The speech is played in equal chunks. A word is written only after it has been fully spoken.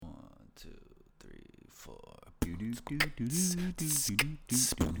Hey,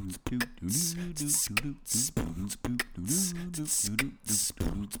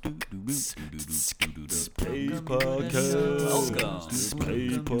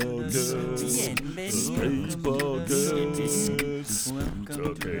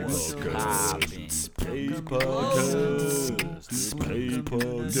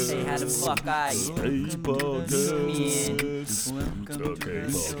 how the fuck are you?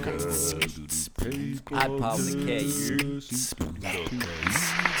 I probably care you.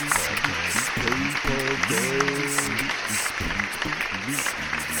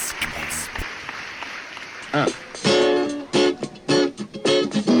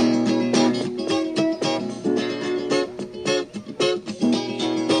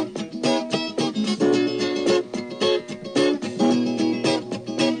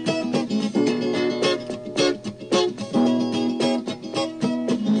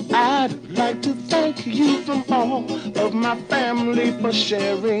 I'd like to thank you from all of my family for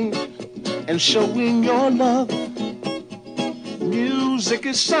sharing and showing your love. Music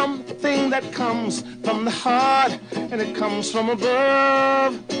is something that comes from the heart and it comes from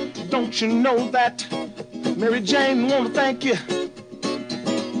above. Don't you know that? Mary Jane wanna thank you.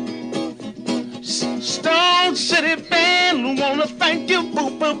 Stone City Band wanna thank you.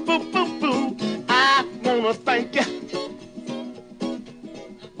 Boo, boo, boo, boo, boo. I wanna thank you.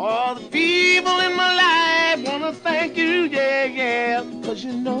 All the people in my life wanna thank you, yeah, yeah. Cause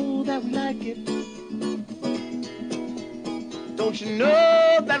you know that we like it. Don't you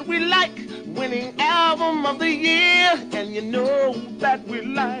know that we like winning album of the year? And you know that we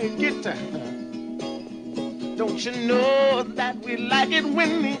like it. Don't you know that we like it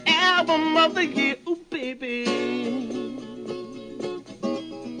winning album of the year? Ooh, baby.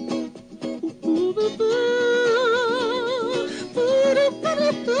 Ooh, ooh, ooh.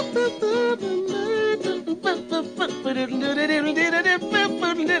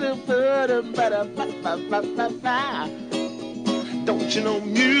 Don't you know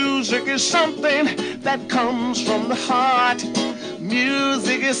music is something that comes from the heart?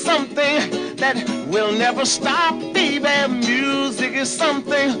 Music is something that will never stop, baby. Music is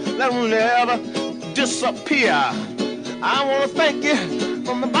something that will never disappear. I want to thank you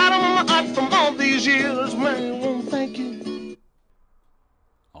from the bottom of my heart from all these years, man. I want to thank you.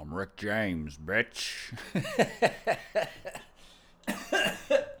 I'm Rick James, bitch.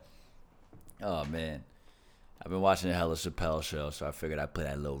 Oh, man. I've been watching the Hella Chappelle show, so I figured I'd put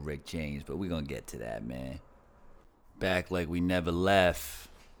that little Rick James, but we're going to get to that, man. Back like we never left.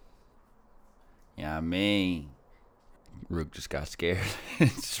 You know what I mean? Rook just got scared.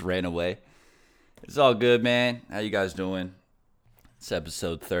 Just ran away. It's all good, man. How you guys doing? It's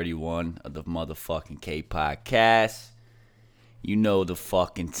episode 31 of the motherfucking K Podcast. You know the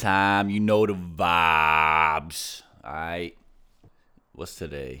fucking time. You know the vibes. All right. What's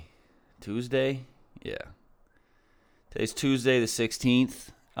today? Tuesday? Yeah. Today's Tuesday the 16th.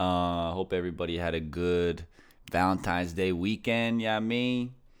 Hope everybody had a good Valentine's Day weekend. Yeah, you know I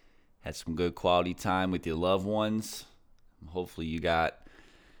mean? Had some good quality time with your loved ones. Hopefully you got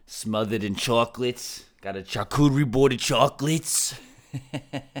smothered in chocolates. Got a charcuterie board of chocolates.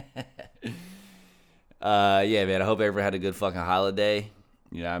 Yeah, man, I hope everyone had a good fucking holiday.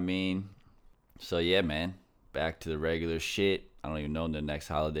 You know what I mean? So, yeah, man, back to the regular shit. I don't even know when the next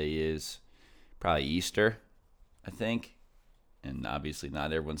holiday is. Probably Easter, I think. And obviously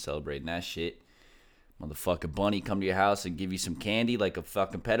not everyone's celebrating that shit. Motherfucking bunny come to your house and give you some candy like a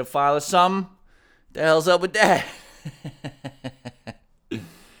fucking pedophile or something? The hell's up with that?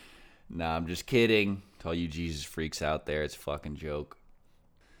 Nah, I'm just kidding. To all you Jesus freaks out there, it's a fucking joke.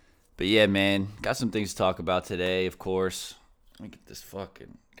 But yeah, man, got some things to talk about today, of course. Let me get this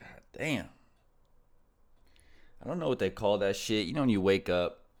fucking, god damn. I don't know what they call that shit. You know when you wake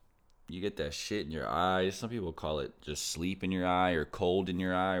up, you get that shit in your eyes. Some people call it just sleep in your eye or cold in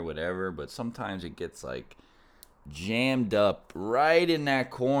your eye or whatever. But sometimes it gets like jammed up right in that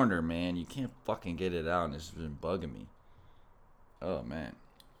corner, man. You can't fucking get it out and it's been bugging me. Oh, man.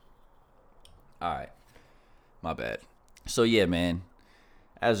 Alright. My bad. So yeah, man.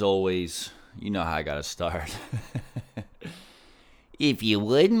 As always, you know how I gotta start. If you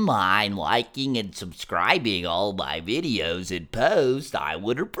wouldn't mind liking and subscribing all my videos and posts, I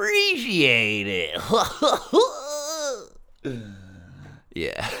would appreciate it.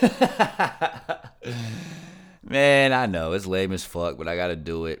 Yeah. Man, I know, it's lame as fuck, but I gotta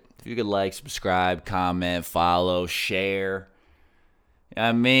do it. If you could like, subscribe, comment, follow, share. You know what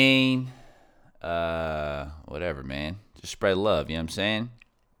I mean? Whatever, man. Just spread love, you know what I'm saying?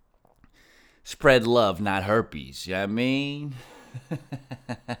 Spread love, not herpes, you know what I mean?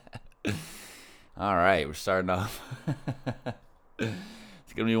 All right, we're starting off. It's going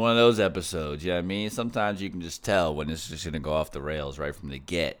to be one of those episodes, you know what I mean? Sometimes you can just tell when it's just going to go off the rails right from the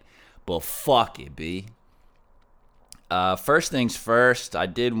get. But fuck it, B. First things first, I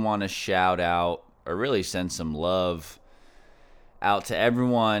did want to shout out, or really send some love out to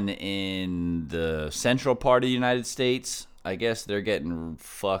everyone in the central part of the United States. I guess they're getting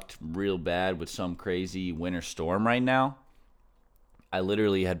fucked real bad with some crazy winter storm right now. I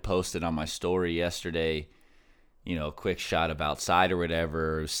literally had posted on my story yesterday, a quick shot of outside or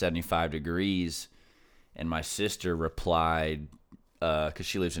whatever. It was 75 degrees. And my sister replied, because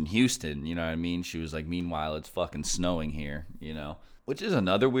she lives in Houston, you know what I mean? She was like, meanwhile, it's fucking snowing here, Which is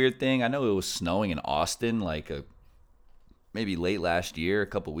another weird thing. I know it was snowing in Austin maybe late last year, a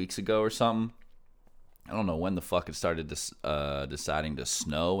couple weeks ago or something. I don't know when the fuck it started deciding to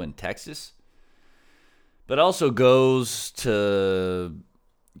snow in Texas. But also goes to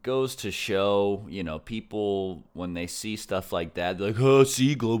show, people, when they see stuff like that, they're like, oh,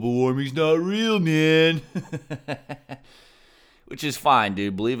 see, global warming's not real, man. Which is fine,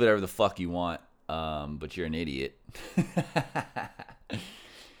 dude. Believe whatever the fuck you want, but you're an idiot.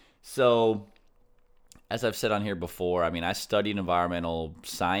 So, as I've said on here before, I studied environmental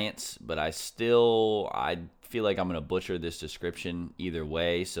science, but I feel like I'm going to butcher this description either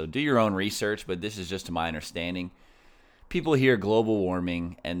way. So do your own research, but this is just to my understanding. People hear global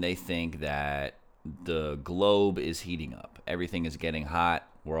warming and they think that the globe is heating up. Everything is getting hot.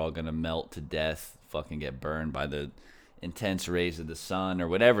 We're all going to melt to death, fucking get burned by the intense rays of the sun or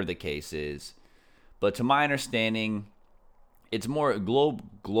whatever the case is. But to my understanding, it's more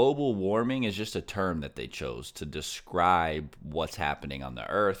global warming is just a term that they chose to describe what's happening on the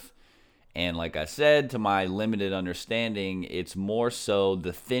earth. And like I said, to my limited understanding, it's more so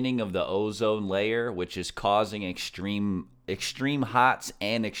the thinning of the ozone layer, which is causing extreme hots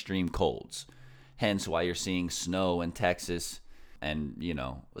and extreme colds. Hence why you're seeing snow in Texas. And,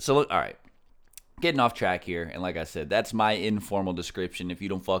 so look, all right, getting off track here. And like I said, that's my informal description. If you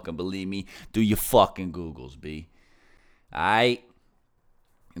don't fucking believe me, do your fucking Googles, B. All right.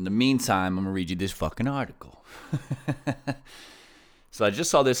 In the meantime, I'm going to read you this fucking article. So I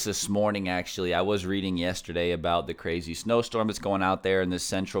just saw this morning, actually. I was reading yesterday about the crazy snowstorm that's going out there in the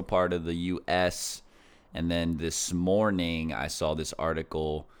central part of the U.S. And then this morning, I saw this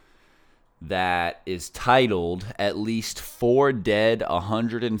article that is titled, At Least 4 Dead,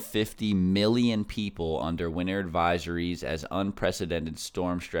 150 Million People Under Winter Advisories as Unprecedented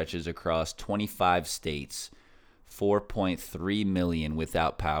Storm Stretches Across 25 States, 4.3 million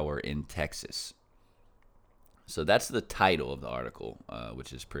without power in Texas. So that's the title of the article,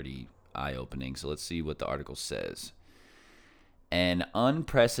 which is pretty eye-opening. So let's see what the article says. An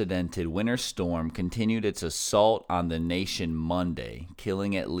unprecedented winter storm continued its assault on the nation Monday,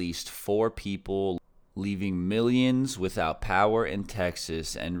 killing at least 4 people, leaving millions without power in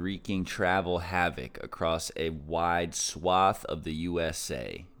Texas and wreaking travel havoc across a wide swath of the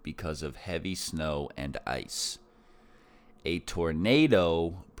USA because of heavy snow and ice. A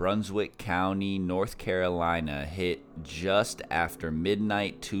tornado, Brunswick County, North Carolina, hit just after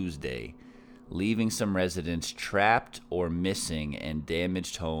midnight Tuesday, leaving some residents trapped or missing and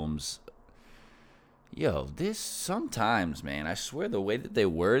damaged homes. Yo, this sometimes, man, I swear the way that they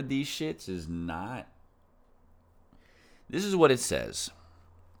word these shits is not. This is what it says.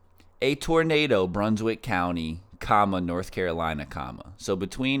 A tornado, Brunswick County, North Carolina, So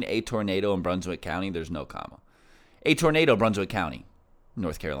between a tornado and Brunswick County, there's no comma. A tornado, Brunswick County,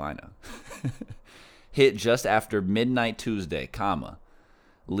 North Carolina, hit just after midnight Tuesday,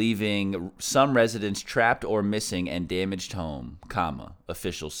 leaving some residents trapped or missing and damaged home,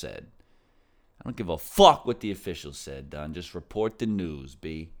 officials said. I don't give a fuck what the officials said, Don. Just report the news,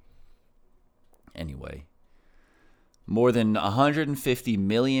 B. Anyway, more than 150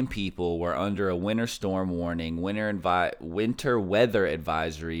 million people were under a winter storm warning, winter weather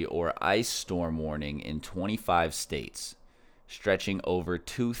advisory, or ice storm warning in 25 states, stretching over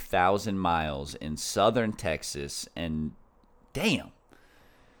 2,000 miles in southern Texas and,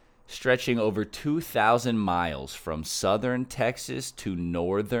 stretching over 2,000 miles from southern Texas to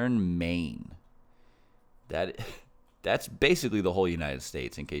northern Maine. That's basically the whole United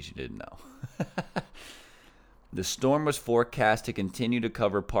States, in case you didn't know. The storm was forecast to continue to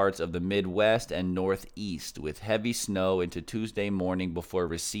cover parts of the Midwest and Northeast, with heavy snow into Tuesday morning before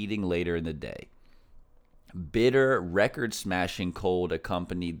receding later in the day. Bitter, record-smashing cold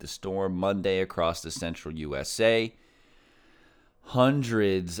accompanied the storm Monday across the central USA.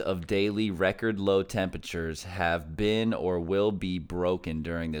 Hundreds of daily record low temperatures have been or will be broken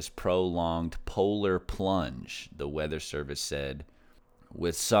during this prolonged polar plunge, the Weather Service said.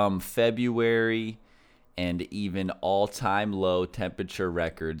 with some February and even all-time low temperature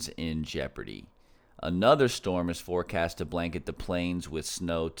records in jeopardy. Another storm is forecast to blanket the plains with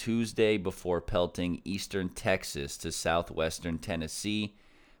snow Tuesday before pelting eastern Texas to southwestern Tennessee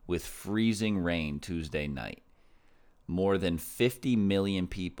with freezing rain Tuesday night. More than 50 million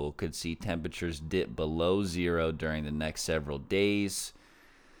people could see temperatures dip below zero during the next several days.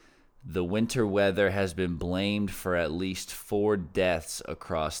 The winter weather has been blamed for at least 4 deaths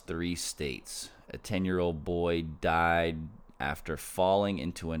across 3 states. A 10-year-old boy died after falling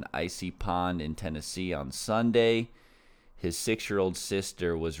into an icy pond in Tennessee on Sunday. His 6-year-old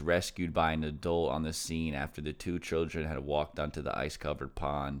sister was rescued by an adult on the scene after the 2 children had walked onto the ice-covered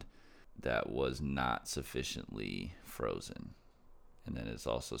pond that was not sufficiently frozen. And then it's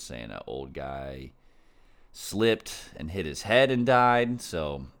also saying an old guy slipped and hit his head and died.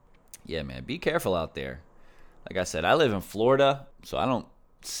 So yeah, man, be careful out there. Like I said, I live in Florida, so I don't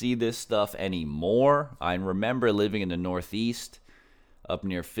see this stuff anymore. I remember living in the Northeast up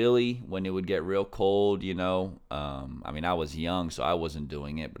near Philly when it would get real cold, you know. I mean, I was young, so I wasn't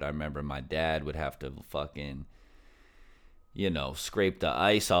doing it, but I remember my dad would have to fucking, you know, scrape the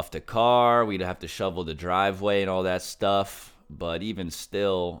ice off the car. We'd have to shovel the driveway and all that stuff. But even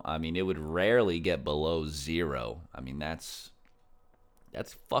still, I mean, it would rarely get below zero. I mean, that's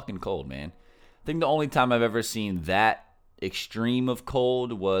fucking cold, man. I think the only time I've ever seen that extreme of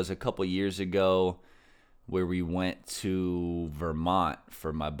cold was a couple years ago where we went to Vermont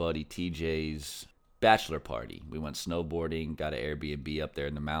for my buddy TJ's bachelor party. We went snowboarding, got an Airbnb up there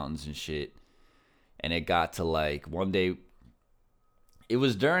in the mountains and shit. And it got to like one day, it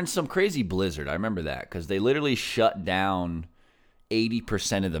was during some crazy blizzard. I remember that because they literally shut down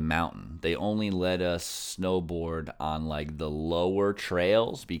 80% of the mountain. They only let us snowboard on like the lower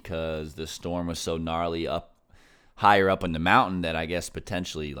trails because the storm was so gnarly higher up in the mountain that I guess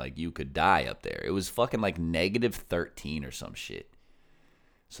potentially like you could die up there. It was fucking like negative 13 or some shit.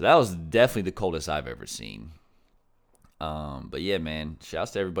 So that was definitely the coldest I've ever seen. But yeah, man,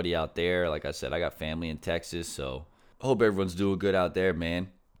 shouts to everybody out there. Like I said, I got family in Texas, so I hope everyone's doing good out there, man.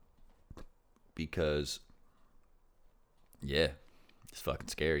 Because yeah, it's fucking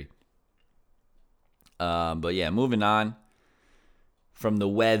scary. But yeah, moving on from the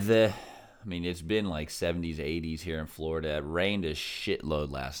weather. I mean, it's been like 70s, 80s here in Florida. It rained a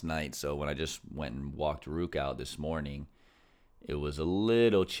shitload last night. So when I just went and walked Rook out this morning, it was a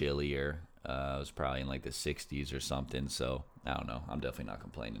little chillier. It was probably in like the 60s or something. So I don't know. I'm definitely not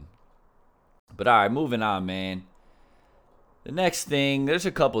complaining. But all right, moving on, man. The next thing, there's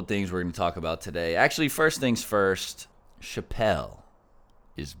a couple things we're going to talk about today. Actually, first things first, Chappelle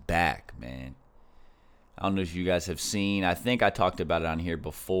is back, man. I don't know if you guys have seen. I think I talked about it on here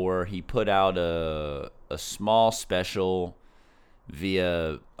before. He put out a small special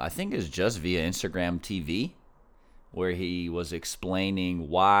via, I think it's just via Instagram TV, where he was explaining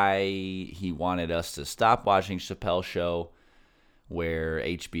why he wanted us to stop watching Chappelle's show, where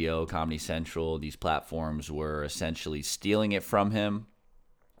HBO, Comedy Central, these platforms were essentially stealing it from him.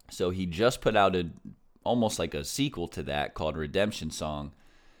 So he just put out almost like a sequel to that called Redemption Song.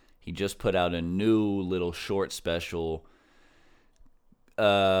 He just put out a new little short special,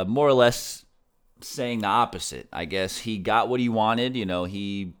 more or less saying the opposite. I guess he got what he wanted. You know,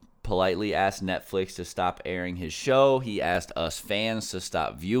 he politely asked Netflix to stop airing his show. He asked us fans to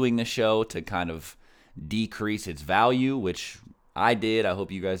stop viewing the show to kind of decrease its value, which I did. I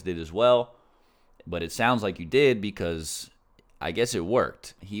hope you guys did as well. But it sounds like you did because I guess it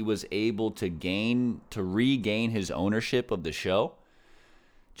worked. He was able to regain his ownership of the show.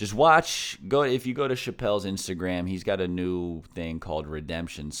 Just if you go to Chappelle's Instagram, he's got a new thing called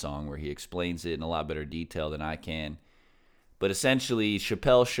Redemption Song where he explains it in a lot better detail than I can. But essentially,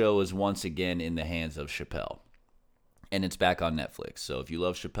 Chappelle's show is once again in the hands of Chappelle. And it's back on Netflix. So if you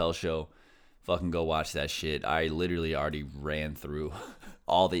love Chappelle's show, fucking go watch that shit. I literally already ran through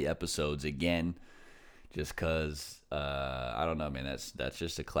all the episodes again just because, I don't know, man, that's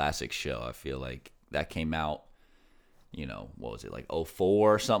just a classic show. I feel like that came out, you know, what was it, like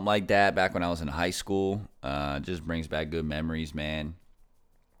 04 or something like that, back when I was in high school. Just brings back good memories, man.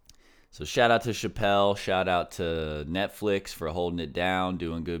 So shout out to Chappelle. Shout out to Netflix for holding it down,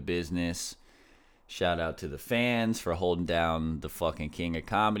 doing good business. Shout out to the fans for holding down the fucking king of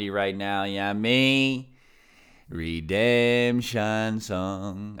comedy right now. Yeah, me. Redemption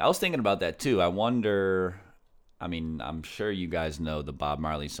Song. I was thinking about that too. I wonder, I mean, I'm sure you guys know the Bob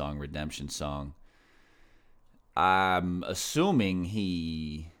Marley song, Redemption Song. I'm assuming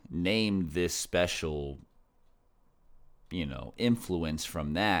he named this special, you know, influence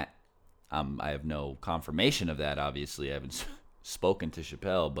from that. I have no confirmation of that, obviously. I haven't spoken to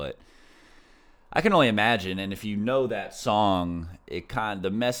Chappelle, but I can only imagine. And if you know that song,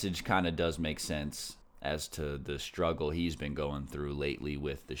 the message kind of does make sense as to the struggle he's been going through lately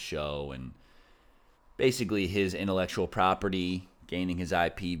with the show and basically his intellectual property, gaining his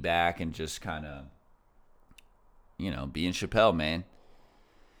IP back, and just kind of, being Chappelle, man.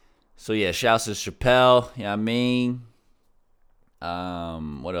 So yeah, shouts to Chappelle. You know what I mean?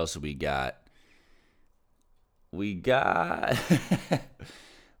 What else have we got? We got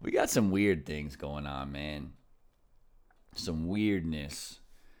we got some weird things going on, man. Some weirdness.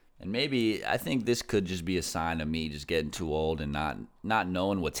 And maybe I think this could just be a sign of me just getting too old and not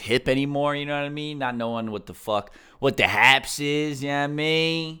knowing what's hip anymore, you know what I mean? Not knowing what the haps is, you know what I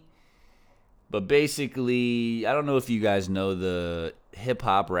mean? But basically, I don't know if you guys know the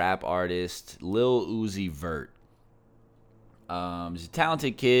hip-hop rap artist Lil Uzi Vert. He's a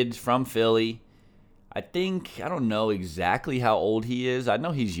talented kid from Philly. I don't know exactly how old he is. I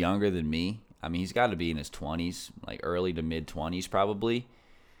know he's younger than me. I mean, he's got to be in his 20s, like early to mid-20s probably.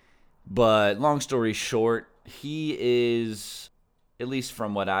 But long story short, he is, at least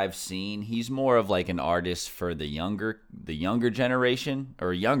from what I've seen, he's more of like an artist for the younger generation,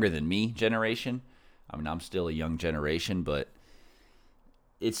 or younger than me generation. I mean, I'm still a young generation, but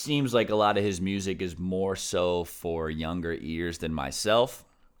it seems like a lot of his music is more so for younger ears than myself.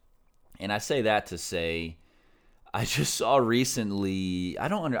 And I say that to say, I just saw recently,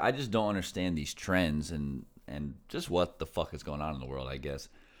 I just don't understand these trends and just what the fuck is going on in the world, I guess.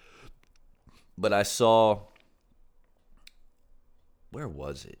 But I saw, where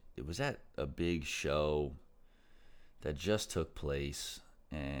was it? It was at a big show that just took place,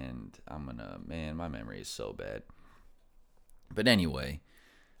 and man, my memory is so bad. But anyway,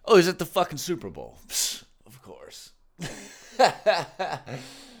 is it the fucking Super Bowl? Psst, of course.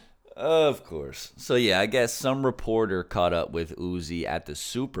 Of course. So yeah, I guess some reporter caught up with Uzi at the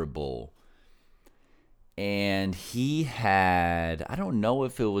Super Bowl, and he had, I don't know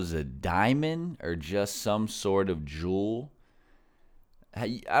if it was a diamond or just some sort of jewel.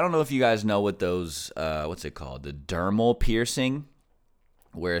 I don't know if you guys know what those, what's it called? The dermal piercing,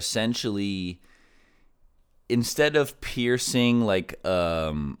 where essentially instead of piercing like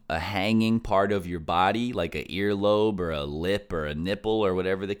a hanging part of your body, like an earlobe or a lip or a nipple or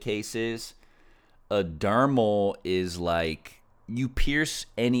whatever the case is, a dermal is like, you pierce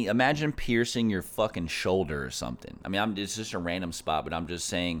imagine piercing your fucking shoulder or something. I mean, it's just a random spot, but I'm just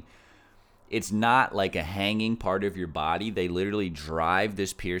saying it's not like a hanging part of your body. They literally drive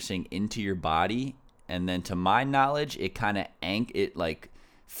this piercing into your body, and then to my knowledge, it kind of it like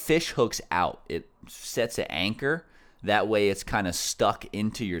fish hooks out. It sets an anchor. That way it's kind of stuck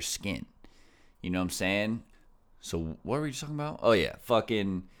into your skin. You know what I'm saying? So what were you talking about? Oh yeah,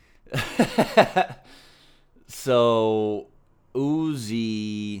 fucking so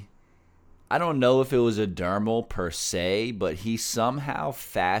Uzi, I don't know if it was a dermal per se, but he somehow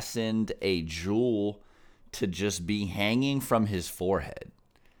fastened a jewel to just be hanging from his forehead.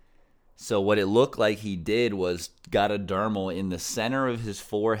 So what it looked like he did was got a dermal in the center of his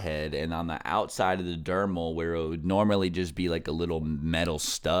forehead, and on the outside of the dermal, where it would normally just be like a little metal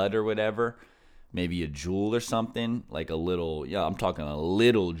stud or whatever, maybe a jewel or something, like a little, I'm talking a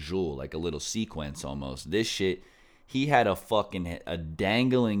little jewel, like a little sequence almost. This shit, he had a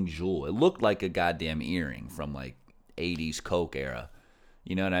dangling jewel. It looked like a goddamn earring from like 80s Coke era.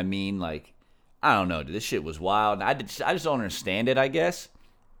 You know what I mean? Like, I don't know. This shit was wild. I just don't understand it, I guess.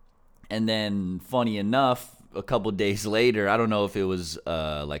 And then, funny enough, a couple days later, I don't know if it was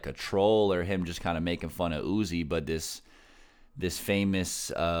like a troll or him just kind of making fun of Uzi, but this famous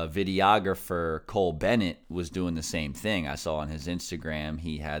videographer, Cole Bennett, was doing the same thing. I saw on his Instagram,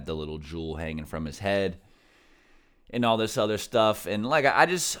 he had the little jewel hanging from his head and all this other stuff. And like, I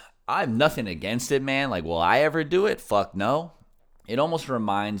have nothing against it, man. Like, will I ever do it? Fuck no. It almost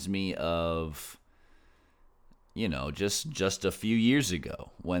reminds me of, just a few years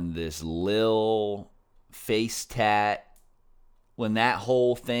ago when this Lil face tat, when that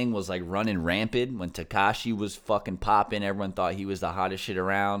whole thing was like running rampant, when Tekashi was fucking popping, everyone thought he was the hottest shit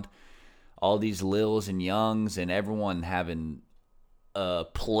around. All these Lils and Youngs and everyone having a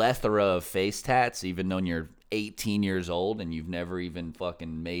plethora of face tats, even though you're 18 years old and you've never even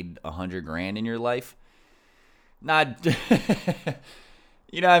fucking made $100,000 in your life. Not,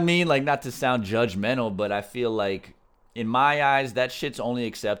 you know what I mean? Like, not to sound judgmental, but I feel like in my eyes, that shit's only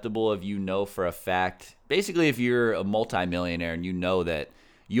acceptable if you know for a fact. Basically, if you're a multimillionaire and you know that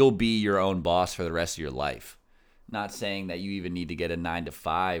you'll be your own boss for the rest of your life. Not saying that you even need to get a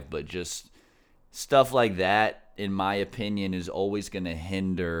 9-to-5, but just stuff like that, in my opinion, is always going to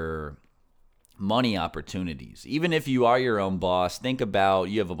hinder money opportunities. Even if you are your own boss, think about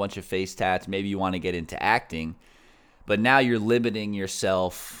you have a bunch of face tats. Maybe you want to get into acting, but now you're limiting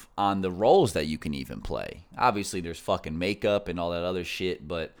yourself on the roles that you can even play. Obviously, there's fucking makeup and all that other shit,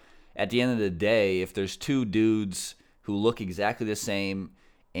 but at the end of the day, if there's two dudes who look exactly the same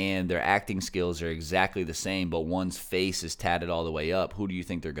and their acting skills are exactly the same, but one's face is tatted all the way up, who do you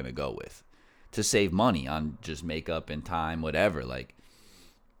think they're going to go with? To save money on just makeup and time, whatever, like.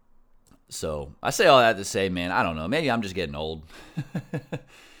 So I say all that to say, man, I don't know. Maybe I'm just getting old.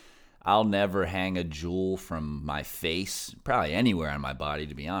 I'll never hang a jewel from my face, probably anywhere on my body,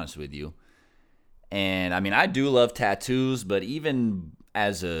 to be honest with you. And I mean, I do love tattoos, but even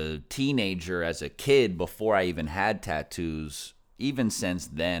as a teenager, as a kid, before I even had tattoos, even since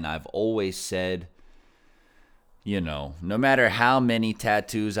then, I've always said, no matter how many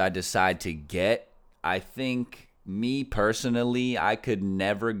tattoos I decide to get, I think me personally, I could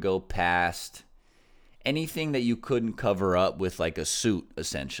never go past anything that you couldn't cover up with like a suit,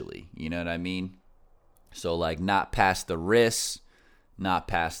 essentially. You know what I mean? So like not past the wrist, not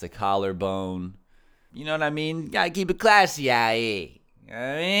past the collarbone. You know what I mean? Gotta keep it classy out here. You know what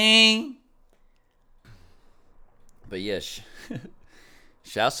I mean? But yeah,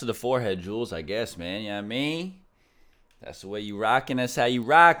 shouts to the forehead jewels, I guess, man. You know what I mean? That's the way you rockin'. That's how you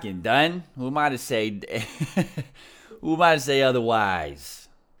rockin', done. Who am I to say? Who am I to say otherwise?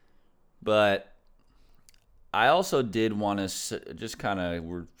 But I also did want to just kind of,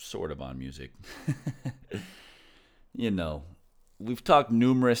 we're sort of on music. We've talked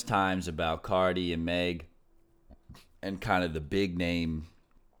numerous times about Cardi and Meg and kind of the big name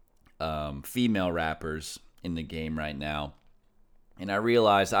female rappers in the game right now. And I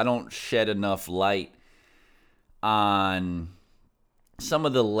realized I don't shed enough light on some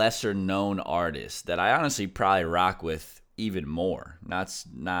of the lesser known artists that I honestly probably rock with even more. That's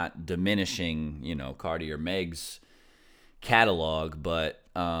not diminishing, Cardi or Meg's catalog, but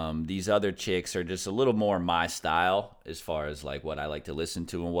these other chicks are just a little more my style as far as like what I like to listen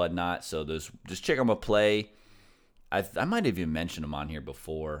to and whatnot. So there's this chick I'm gonna play. I might have even mentioned them on here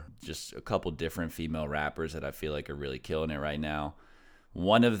before. Just a couple different female rappers that I feel like are really killing it right now.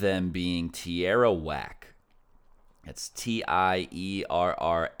 One of them being Tierra Whack. It's Tierra,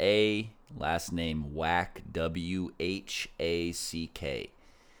 last name Whack, Whack.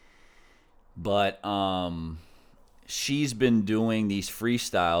 But she's been doing these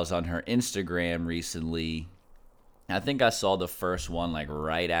freestyles on her Instagram recently. I think I saw the first one like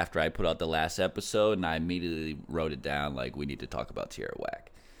right after I put out the last episode, and I immediately wrote it down like we need to talk about Tierra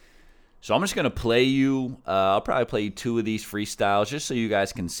Whack. So I'm just going to play you, I'll probably play you 2 of these freestyles just so you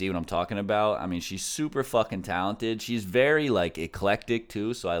guys can see what I'm talking about. I mean, she's super fucking talented. She's very, like, eclectic,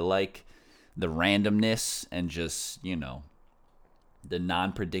 too, so I like the randomness and just, the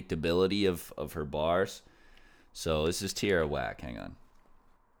non-predictability of her bars. So this is Tierra Whack. Hang on.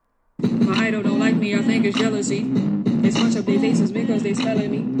 My idol don't like me, I think it's jealousy. They scrunch up their faces because they smelling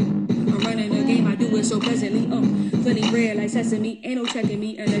me. I'm running the game, I do it so pleasantly. Plenty bread like sesame, ain't no checking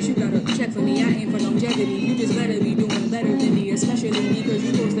me unless you got a check for me. I ain't for longevity. You just better be doing better than me, especially because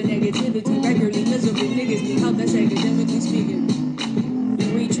you post the negativity regularly. Miserable niggas need help, that's academically speaking.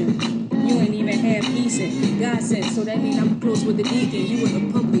 You reaching, you ain't even half decent. God sent, so that mean I'm close with the deacon. You in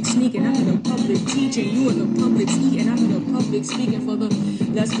the public sneaking, I'm in the public teaching. You in the public eating, I'm in the public speaking for the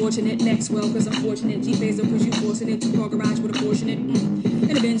less fortunate next. Well, cause I'm fortunate. G-Pays don't push you forcing it. 2-car garage with a fortunate.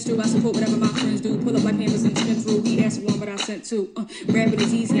 In the Benz too, I support whatever my friends do. Pull up like hammers and spin through. He asked one, but I sent 2. Rapping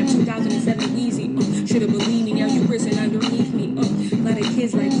is easy, I'm 2007 Easy. Shoulda believed me, now you prison underneath me. Lot of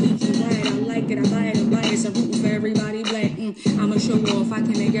kids like Kiki, right? I like it, I buy it, I'm biased. I'm rooting for everybody black. I'ma show off, I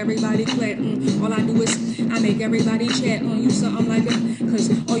can make everybody clap. All I do is, I make everybody chat. You something like that, cause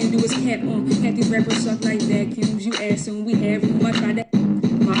all you do is cat. Half these rappers suck like vacuums. You asking, we have much by that.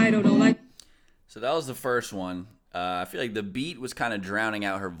 My idol don't like. So that was the first one. I feel like the beat was kind of drowning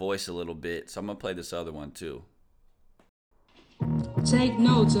out her voice a little bit, so I'm going to play this other one too. Take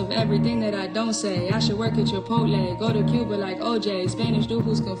notes of everything that I don't say. I should work at Chipotle, go to Cuba like OJ. Spanish dude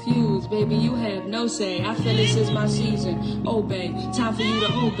who's confused, baby, you have no say. I feel this is my season, obey. Time for you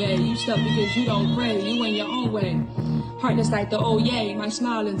to obey. You stuck because you don't pray, you in your own way. Heartless like the oh yay, might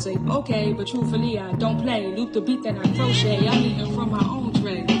smile and say okay, but truthfully I don't play. Loop the beat that I crochet, I'm eating from my own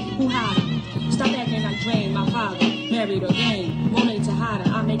tray. Who hotter? Stop acting like Drain, my father. Married again, Monet Tejada.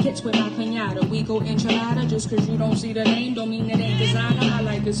 I make hits with my pinata. We go enchilada. Just cause you don't see the name, don't mean it ain't designer. I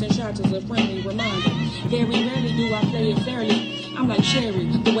like this in shots as a friendly reminder. Very rarely do I play it fairly. I'm like Sherry,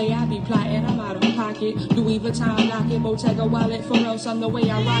 the way I be plotting, I'm out of pocket. Louis Vuitton locket, Bottega wallet, for else I'm the way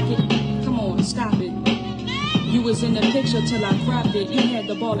I rock it. Come on, stop it. You was in the picture till I cropped it. You had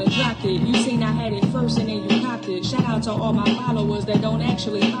the ball and dropped it. You seen I had it first and then you copped it. Shout out to all my followers that don't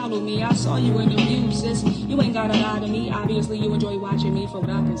actually follow me. I saw you in the view, sis. You ain't gotta lie to me. Obviously you enjoy watching me from what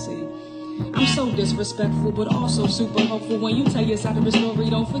I can see. I'm so disrespectful, but also super hopeful. When you tell your side of the story,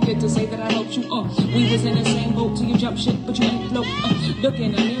 don't forget to say that I helped you. We was in the same boat till you jump shit, but you ain't float. Look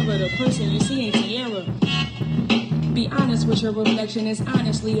in the mirror, the person you see ain't Tierra. Be honest with your reflection, it's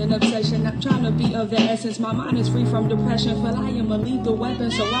honestly an obsession. I'm trying to be of the essence. My mind is free from depression. Feel I am a lethal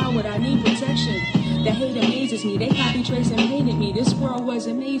weapon, so why would I need protection? The hate amazes me. They copy, trace, and painted me. This world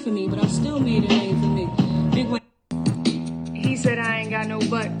wasn't made for me, but I still made a name for me. Big way. He said I ain't got no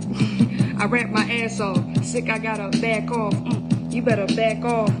butt. I rap my ass off. Sick, I gotta back off. You better back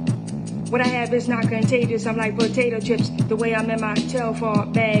off. What I have is not contagious. I'm like potato chips. The way I'm in my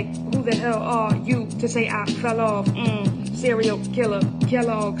Telfar bag. Who the hell are you to say I fell off? Serial killer,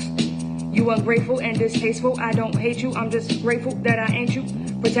 Kellogg's. You ungrateful and distasteful. I don't hate you. I'm just grateful that I ain't you.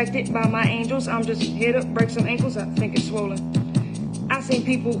 Protected by my angels. I'm just here to break some ankles. I think it's swollen. I seen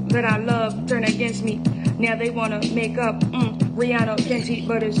people that I love turn against me. Now they wanna make up. Rihanna, Fenty,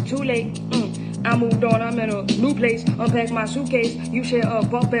 but it's too late. I moved on, I'm in a new place. Unpack my suitcase. You share a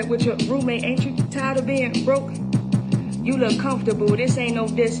bunk bed with your roommate. Ain't you tired of being broke? You look comfortable. This ain't no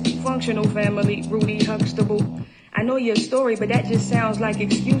dysfunctional family, Rudy Huxtable. I know your story, but that just sounds like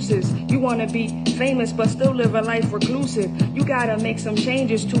excuses. You wanna be famous, but still live a life reclusive. You gotta make some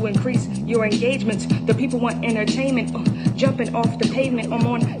changes to increase your engagements. The people want entertainment, jumping off the pavement. I'm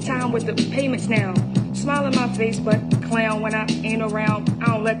on time with the payments now. Smile in my face, but clown when I ain't around. I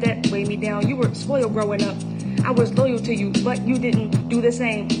don't let that weigh me down. You were spoiled growing up. I was loyal to you, but you didn't do the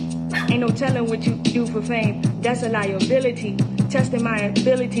same. Ain't no telling what you do for fame. That's a liability. Testing my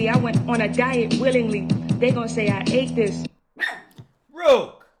ability. I went on a diet willingly. They gonna say I ate this.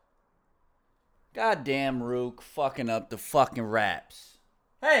 Rook! Goddamn Rook fucking up the fucking raps.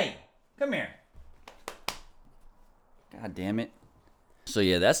 Hey, come here. God damn it. So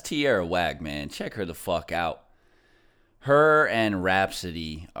yeah, that's Tierra Whack, man. Check her the fuck out. Her and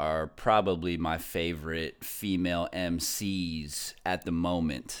Rhapsody are probably my favorite female MCs at the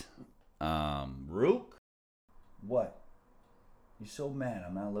moment. Rook? What? You're so mad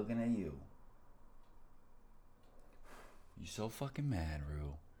I'm not looking at you. You're so fucking mad,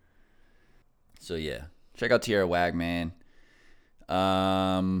 Rue. So yeah, check out Tierra Whack, man.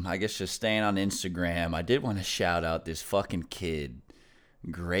 I guess just staying on Instagram, I did want to shout out this fucking kid,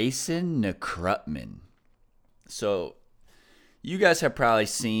 Grayson Necrutman. So you guys have probably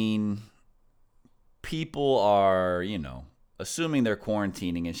seen people are, assuming they're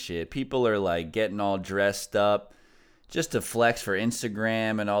quarantining and shit. People are like getting all dressed up just to flex for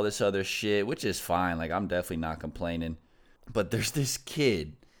Instagram and all this other shit, which is fine. Like, I'm definitely not complaining. But there's this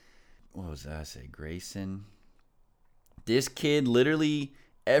kid. What was that I say? Grayson? This kid literally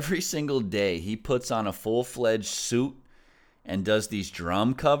every single day he puts on a full-fledged suit and does these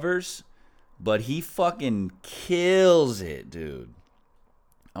drum covers. But he fucking kills it, dude.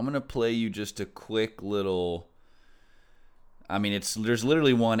 I'm going to play you just a quick little... there's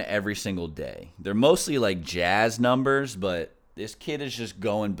literally one every single day. They're mostly like jazz numbers, but this kid is just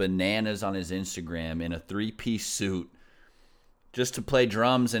going bananas on his Instagram in a 3-piece suit just to play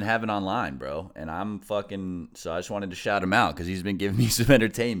drums and have it online, bro. And so I just wanted to shout him out because he's been giving me some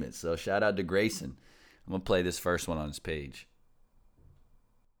entertainment. So shout out to Grayson. I'm going to play this first one on his page.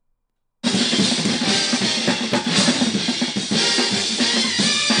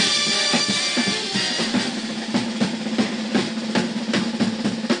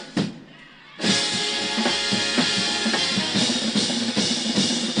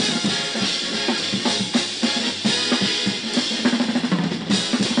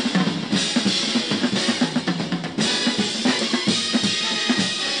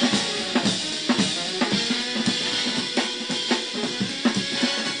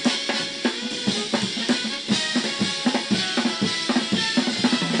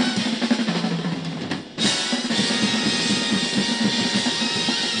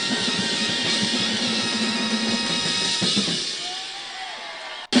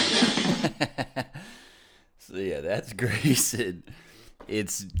 So yeah, that's Grayson.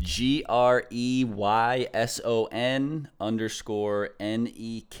 It's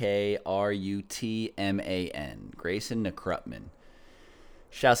GREYSON_NEKRUTMAN. Grayson Necrutman.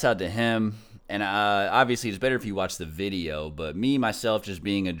 Shouts out to him. And obviously it's better if you watch the video, but me, myself, just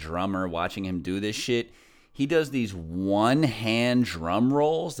being a drummer, watching him do this shit, he does these one-hand drum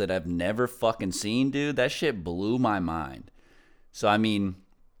rolls that I've never fucking seen, dude. That shit blew my mind. So,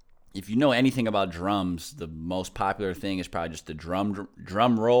 if you know anything about drums, the most popular thing is probably just the drum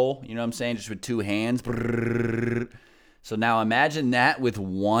roll. You know what I'm saying? Just with two hands. So now imagine that with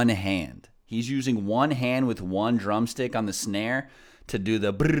one hand. He's using one hand with one drumstick on the snare to do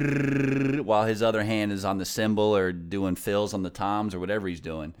the brrrr while his other hand is on the cymbal or doing fills on the toms or whatever he's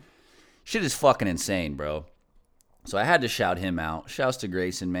doing. Shit is fucking insane, bro. So I had to shout him out. Shouts to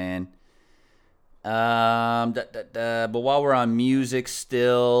Grayson, man. But while we're on music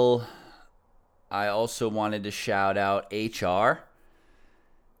still, I also wanted to shout out HR.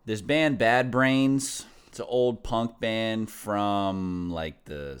 This band Bad Brains, it's an old punk band from like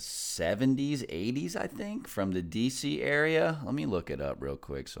the 70s, 80s, I think, from the DC area. Let me look it up real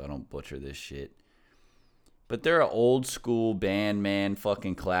quick so I don't butcher this shit. But they're an old school band, man,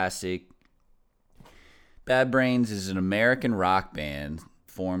 fucking classic. Bad Brains is an American rock band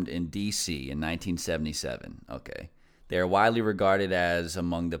formed in D.C. in 1977. Okay. They are widely regarded as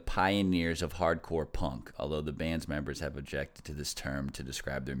among the pioneers of hardcore punk, although the band's members have objected to this term to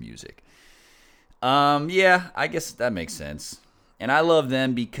describe their music. Yeah, I guess that makes sense. And I love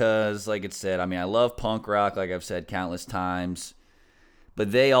them because, like it said, I mean, I love punk rock, like I've said countless times.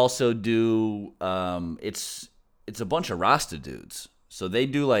 But they also do, it's a bunch of Rasta dudes. So they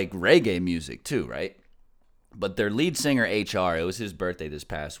do, like, reggae music, too, right? But their lead singer, HR, it was his birthday this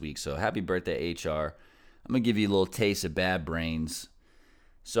past week. So happy birthday, HR. I'm going to give you a little taste of Bad Brains.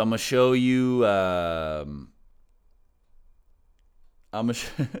 So I'm going to show you... I'm going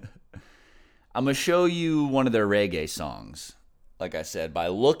to show you one of their reggae songs. Like I said, by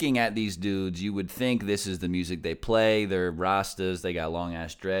looking at these dudes, you would think this is the music they play. They're Rastas. They got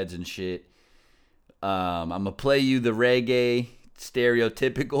long-ass dreads and shit. I'm going to play you the reggae...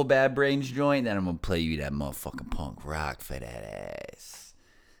 stereotypical Bad Brains joint, then I'm gonna play you that motherfucking punk rock for that ass.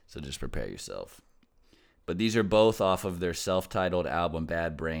 So just prepare yourself. But these are both off of their self-titled album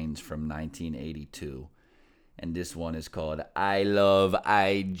Bad Brains from 1982. And this one is called I Love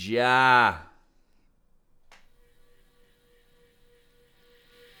Ija.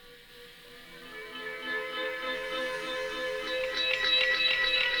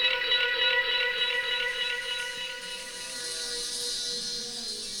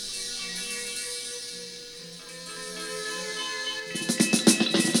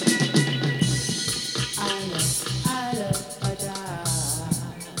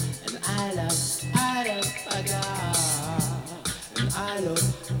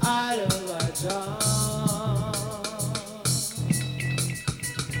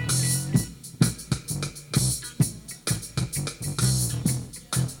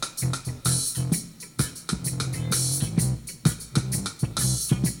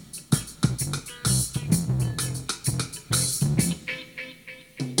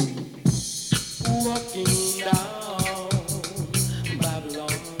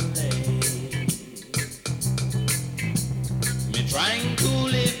 Trying to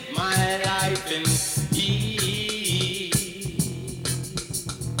live my life in peace.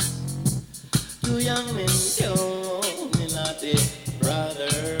 Two young men told me not a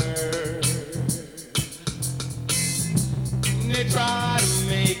brother. They try to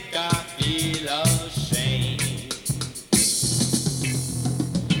make I feel ashamed,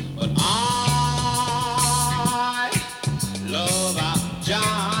 but I love our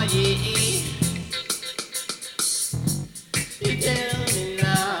giant. You tell me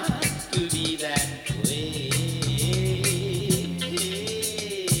not to be that way,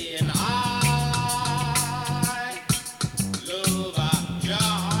 and I love our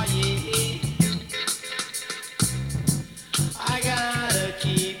giant. I gotta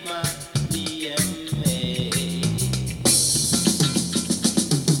keep my DMA,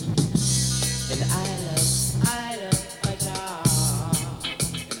 and I love a job,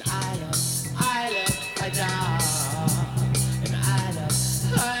 and I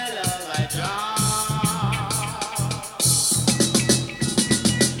love a job.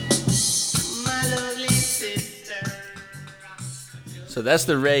 So that's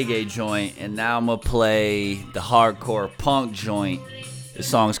the reggae joint, and now I'm going to play the hardcore punk joint. The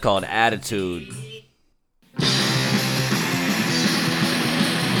song's called Attitude.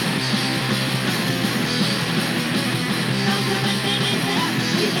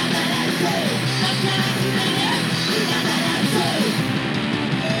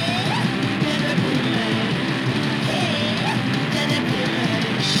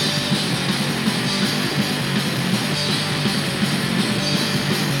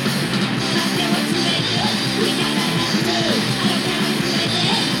 We got that attitude.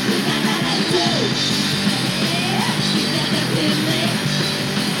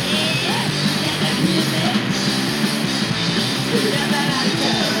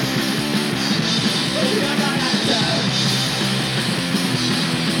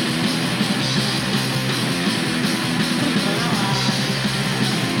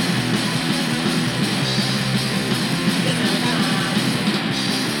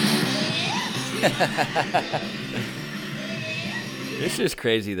 It's just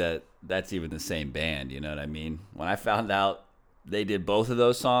crazy that that's even the same band, you know what I mean? When I found out they did both of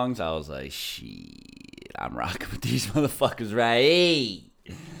those songs, I was like, shit, I'm rocking with these motherfuckers, right? Hey,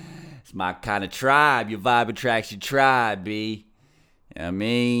 it's my kind of tribe. Your vibe attracts your tribe, B. You know what I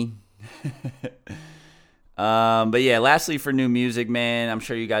mean? But yeah, lastly for new music, man, I'm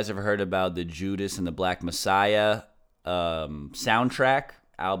sure you guys have heard about the Judas and the Black Messiah soundtrack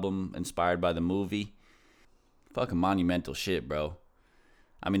album inspired by the movie. Fucking monumental shit, bro.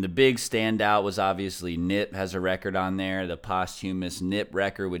 I mean, the big standout was obviously Nip has a record on there, the posthumous Nip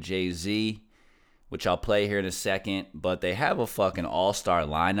record with Jay-Z, which I'll play here in a second. But they have a fucking all-star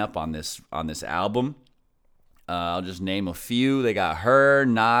lineup on this album. I'll just name a few. They got Her,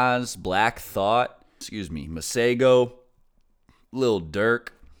 Nas, Black Thought, Masego, Lil Durk.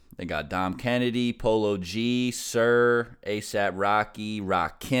 They got Dom Kennedy, Polo G, Sir, A$AP Rocky,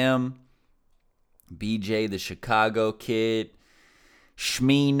 Rakim, BJ the Chicago Kid,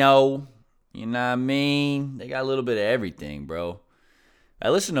 Shmino, you know what I mean? They got a little bit of everything, bro. I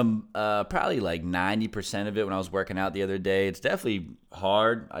listened to probably like 90% of it when I was working out the other day. It's definitely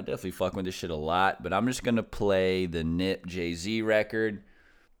hard. I definitely fuck with this shit a lot. But I'm just going to play the Nip Jay-Z record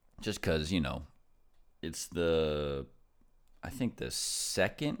just because, you know, it's I think the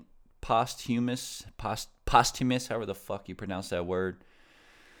second posthumous, however the fuck you pronounce that word,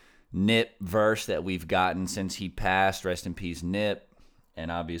 Nip verse that we've gotten since he passed. Rest in peace, Nip. And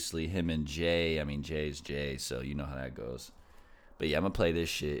obviously him and Jay. I mean, Jay's Jay, so you know how that goes. But yeah, I'm going to play this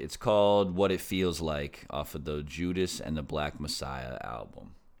shit. It's called What It Feels Like off of the Judas and the Black Messiah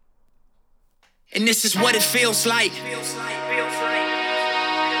album. And this is what it feels like.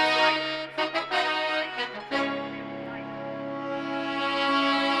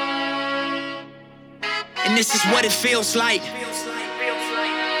 And this is what it feels like.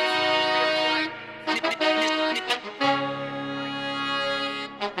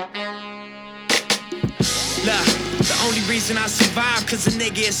 The only reason I survive, cause a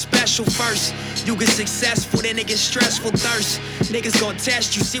nigga is special first. You get successful, then it gets stressful thirst. Niggas gon'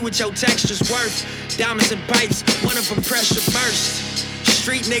 test you, see what your texture's worth. Diamonds and pipes, one of them pressure burst.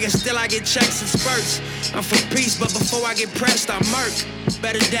 Street niggas, still I get checks and spurts. I'm for peace, but before I get pressed, I murk.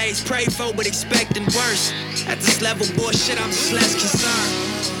 Better days prayed for, but expecting worse. At this level, bullshit, I'm just less concerned.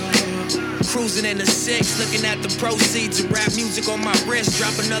 Cruising in the six, looking at the proceeds of rap music on my wrist.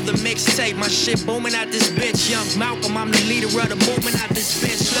 Drop another mixtape, my shit booming out this bitch. Young Malcolm, I'm the leader of the movement out this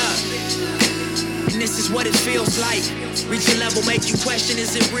bitch. Look, and this is what it feels like. Reach a level, make you question,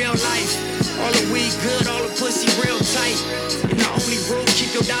 is it real life? All the weed good, all the pussy real tight. And the only rule,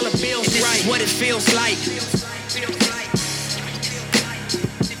 keep your dollar bills and this right. This is what it feels like.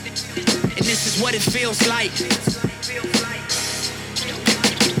 And this is what it feels like.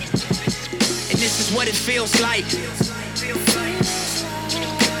 This is what it feels like.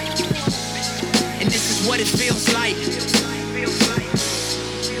 And this is what it feels like.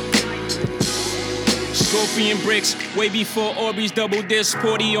 Scorpion bricks, way before Orbeez double disc.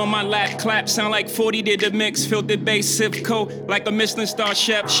 40 on my lap, clap, sound like 40 did the mix. Filtered bass, sip coat, like a Michelin star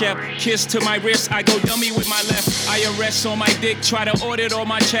chef. Kiss to my wrist, I go dummy with my left. IRS on my dick, try to audit all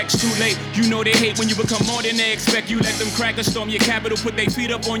my checks. Too late, you know they hate when you become more than they expect. You let them crackers storm your capital, put their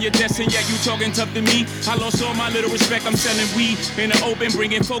feet up on your desk, and yet you talking tough to me. I lost all my little respect, I'm selling weed in the open,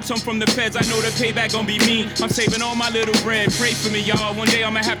 bringing folks home from the feds. I know the payback gon' be me. I'm saving all my little bread, pray for me, y'all. One day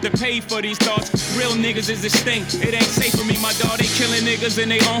I'ma have to pay for these thoughts. Real niggas is this thing, it ain't safe for me, my dog. They killing niggas in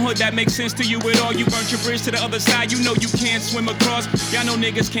their own hood, that makes sense to you at all. You burnt your bridge to the other side, you know you can't swim across. Y'all know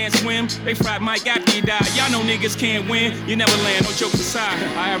niggas can't swim, they fried Mike after he died. Y'all know niggas can't win, you never land, no jokes aside.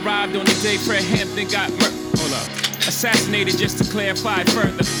 I arrived on the day Fred Hampton got hold up, assassinated, just to clarify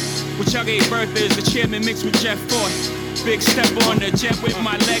further. What y'all gave birth is the chairman mixed with Jeff Ford. Big step on the jet with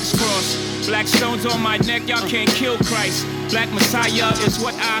my legs crossed. Black stones on my neck, y'all can't kill Christ. Black Messiah is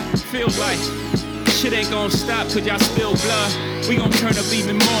what I feel like. Shit ain't gon' stop cause y'all spill blood. We gon' turn up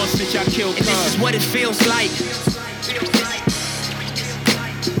even more since y'all killed and this is what it feels like.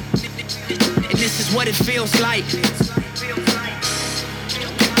 And this is what it feels like.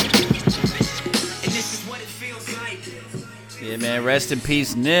 And this is what it feels like. Yeah, man, rest in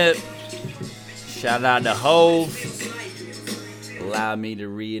peace, Nip. Shout out to Hove. Allow me to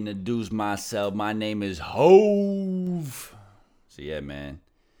reintroduce myself. My name is Hove. So yeah, man.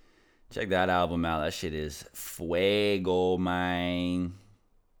 Check that album out. That shit is fuego, man.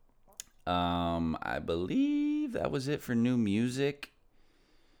 I believe that was it for new music.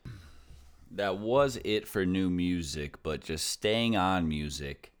 That was it for new music, but just staying on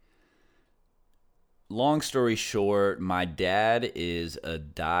music. long story short, my dad is a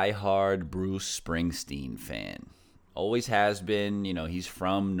diehard Bruce Springsteen fan. Always has been. You know, he's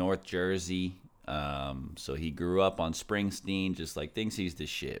from North Jersey. So he grew up on Springsteen, just like thinks he's the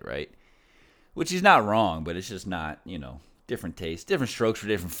shit, right? Which he's not wrong, but it's just not, you know, different tastes, different strokes for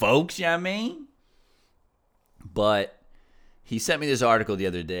different folks, you know what I mean? But he sent me this article the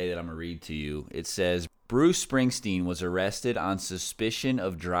other day that I'm going to read to you. It says, Bruce Springsteen was arrested on suspicion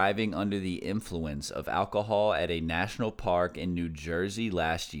of driving under the influence of alcohol at a national park in New Jersey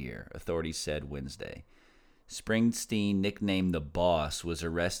last year, authorities said Wednesday. Springsteen, nicknamed The Boss, was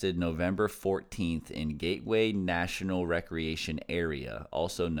arrested November 14th in Gateway National Recreation Area,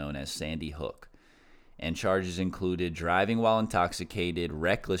 also known as Sandy Hook, and charges included driving while intoxicated,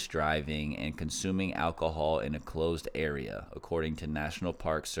 reckless driving, and consuming alcohol in a closed area, according to National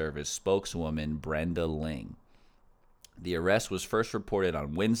Park Service spokeswoman Brenda Ling. The arrest was first reported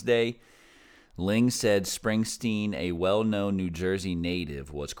on Wednesday. Ling said Springsteen, a well-known New Jersey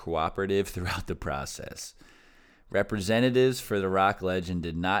native, was cooperative throughout the process. Representatives for the rock legend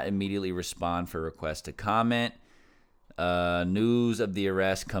did not immediately respond for requests to comment. News of the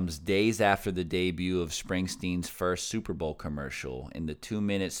arrest comes days after the debut of Springsteen's first Super Bowl commercial. In the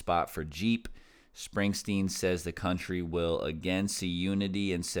 2-minute spot for Jeep, Springsteen says the country will again see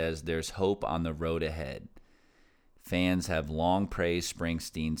unity and says there's hope on the road ahead. Fans have long praised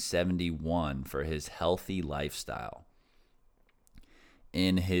Springsteen, 71, for his healthy lifestyle.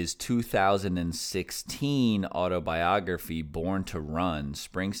 In his 2016 autobiography, Born to Run,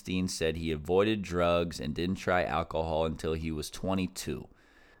 Springsteen said he avoided drugs and didn't try alcohol until he was 22,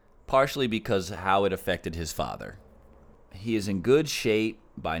 partially because of how it affected his father. He is in good shape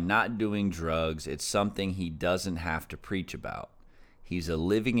by not doing drugs. It's something he doesn't have to preach about. He's a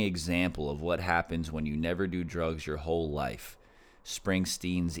living example of what happens when you never do drugs your whole life.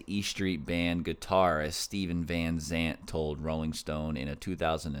 Springsteen's E Street Band guitarist Steven Van Zandt told Rolling Stone in a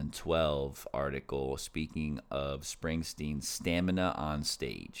 2012 article speaking of Springsteen's stamina on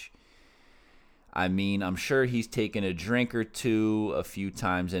stage. I mean, I'm sure he's taken a drink or two a few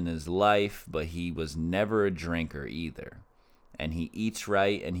times in his life, but he was never a drinker either. And he eats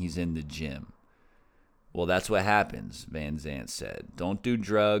right and he's in the gym. Well, that's what happens, Van Zandt said. Don't do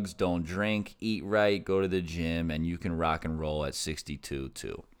drugs, don't drink, eat right, go to the gym, and you can rock and roll at 62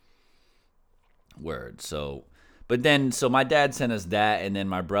 too. Word. So my dad sent us that, and then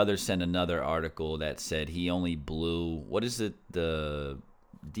my brother sent another article that said he only blew, what is it, the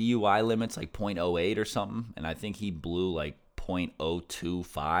DUI limit's like 0.08 or something, and I think he blew like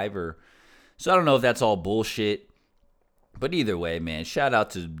 0.025 or, so I don't know if that's all bullshit. But either way, man, shout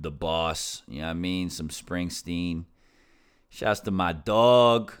out to The Boss, you know what I mean, some Springsteen. Shouts to my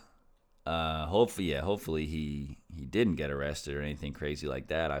dog. Hopefully he didn't get arrested or anything crazy like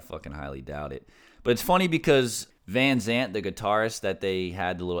that. I fucking highly doubt it. But it's funny because Van Zandt, the guitarist that they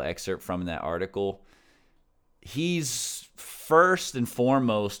had the little excerpt from in that article, he's first and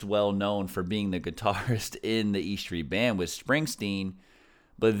foremost well known for being the guitarist in the E Street Band with Springsteen.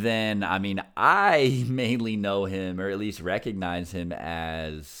 But then, I mean, I mainly know him, or at least recognize him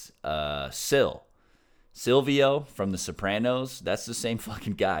as Silvio from The Sopranos. That's the same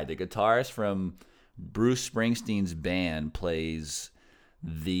fucking guy. The guitarist from Bruce Springsteen's band plays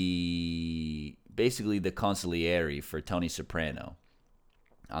basically the consigliere for Tony Soprano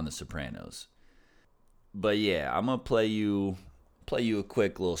on The Sopranos. But yeah, I'm gonna play you a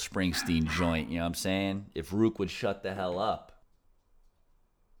quick little Springsteen joint. You know what I'm saying? If Rook would shut the hell up.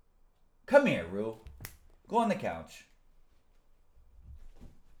 Come here, Rue. Go on the couch.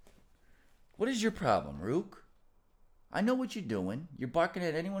 What is your problem, Rook? I know what you're doing. You're barking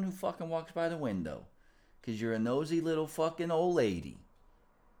at anyone who fucking walks by the window. 'Cause you're a nosy little fucking old lady.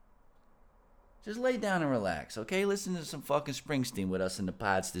 Just lay down and relax, okay? Listen to some fucking Springsteen with us in the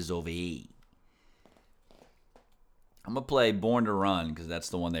podsters over here. I'm going to play Born to Run, because that's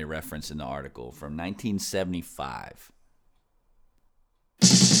the one they reference in the article, from 1975.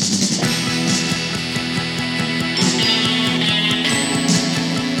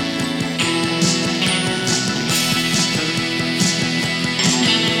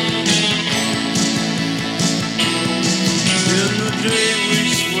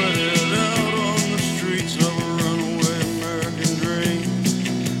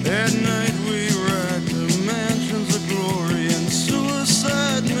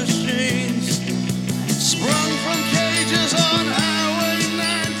 Sprung from cages on Highway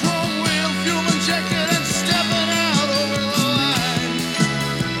 9, chrome wheel, fuel injected and stepping out over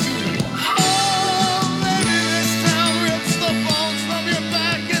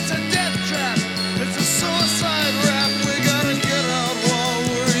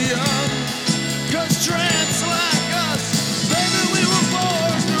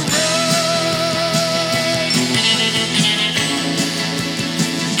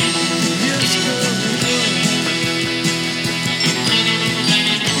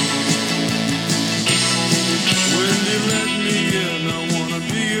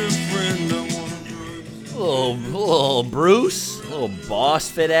little Bruce, a little boss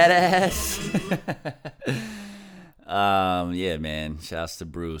for that ass. Yeah, man. Shouts to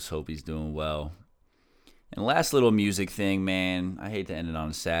Bruce. Hope he's doing well. And last little music thing, man. I hate to end it on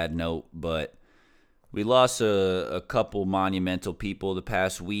a sad note, but we lost a couple monumental people the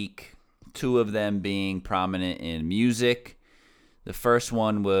past week. Two of them being prominent in music. The first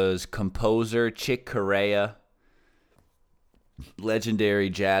one was composer Chick Corea, legendary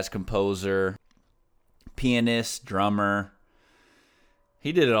jazz composer, pianist, drummer.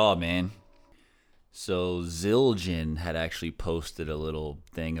 He did it all, man. So Zildjian had actually posted a little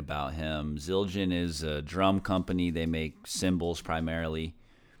thing about him. Zildjian is a drum company. They make cymbals primarily.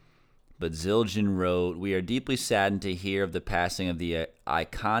 But Zildjian wrote, "We are deeply saddened to hear of the passing of the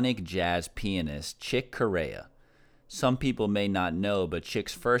iconic jazz pianist Chick Corea. Some people may not know, but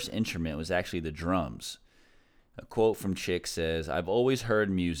Chick's first instrument was actually the drums." A quote from Chick says, "I've always heard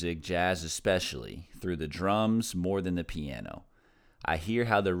music, jazz especially, through the drums more than the piano. I hear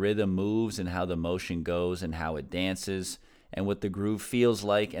how the rhythm moves and how the motion goes and how it dances and what the groove feels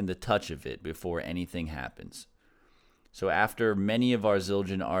like and the touch of it before anything happens." So after many of our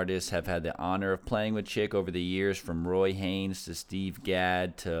Zildjian artists have had the honor of playing with Chick over the years, from Roy Haynes to Steve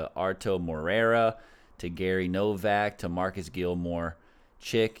Gadd to Arto Morera to Gary Novak to Marcus Gilmore,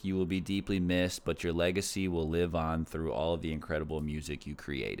 Chick, you will be deeply missed, but your legacy will live on through all of the incredible music you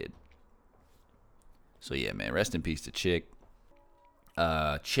created. So yeah, man, rest in peace to Chick.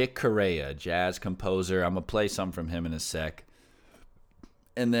 Chick Corea, jazz composer. I'm going to play some from him in a sec.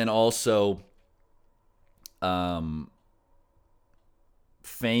 And then also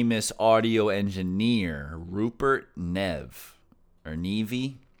famous audio engineer Rupert Neve, or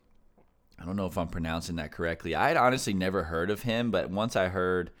Nevey. I don't know if I'm pronouncing that correctly. I had honestly never heard of him, but once I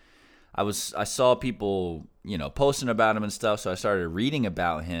heard, I saw people, posting about him and stuff, so I started reading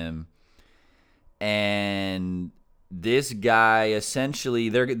about him. And this guy, essentially,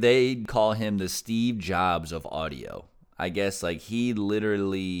 they call him the Steve Jobs of audio. I guess like he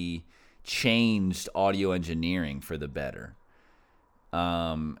literally changed audio engineering for the better.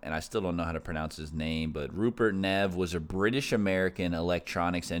 And I still don't know how to pronounce his name, but Rupert Neve was a British-American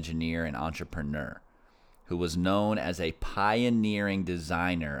electronics engineer and entrepreneur who was known as a pioneering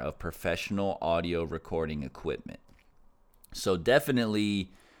designer of professional audio recording equipment. So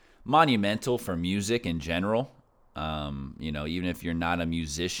definitely monumental for music in general. Even if you're not a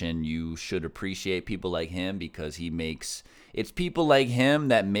musician, you should appreciate people like him, because it's people like him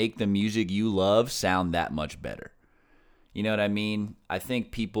that make the music you love sound that much better. You know what I mean? I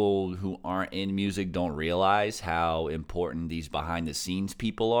think people who aren't in music don't realize how important these behind the scenes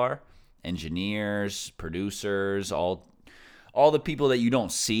people are. Engineers, producers, all the people that you don't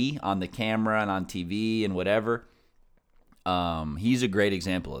see on the camera and on TV and whatever. He's a great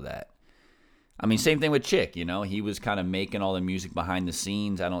example of that. I mean, same thing with Chick, he was kind of making all the music behind the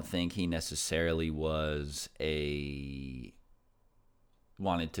scenes. I don't think he necessarily wanted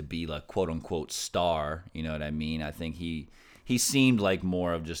to be like quote unquote star, you know what I mean? I think he seemed like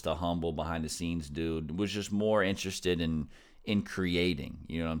more of just a humble behind the scenes dude, was just more interested in creating,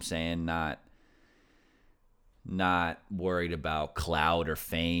 you know what I'm saying? Not worried about clout or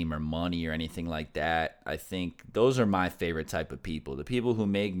fame or money or anything like that. I think those are my favorite type of people. The people who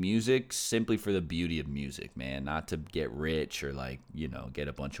make music simply for the beauty of music, man, not to get rich or get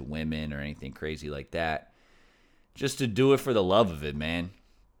a bunch of women or anything crazy like that. Just to do it for the love of it, man.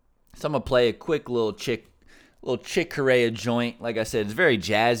 So I'm going to play a quick little Chick Corea joint. Like I said, it's very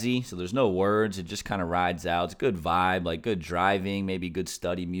jazzy, so there's no words. It just kind of rides out. It's a good vibe, like good driving, maybe good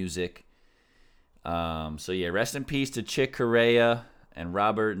study music. So yeah, rest in peace to Chick Corea and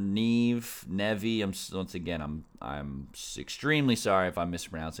Robert Nevey. I'm extremely sorry if I'm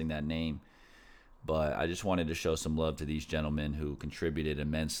mispronouncing that name. But I just wanted to show some love to these gentlemen who contributed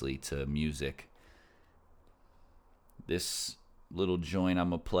immensely to music. This little joint I'm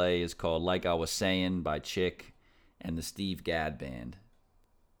going to play is called Like I Was Saying by Chick and the Steve Gadd Band.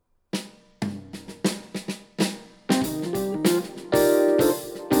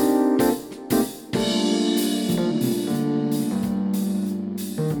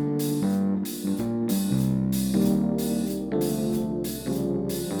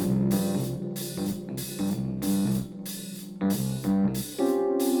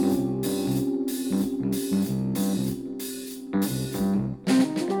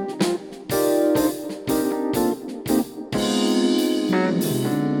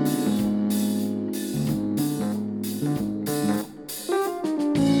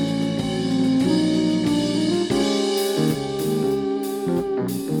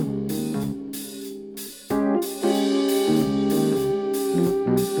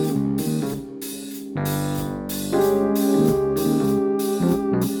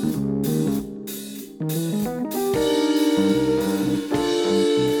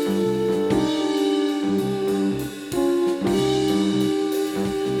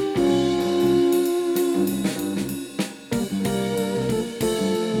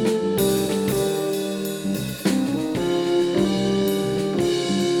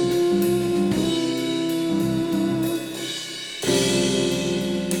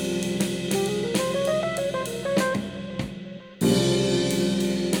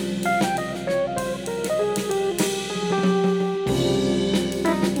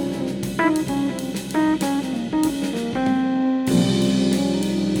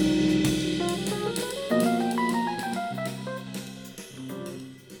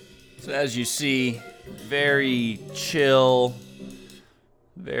 as you see, very chill,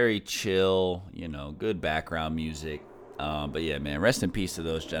 good background music. But yeah, man, rest in peace to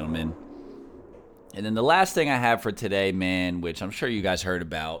those gentlemen. And then the last thing I have for today, man, which I'm sure you guys heard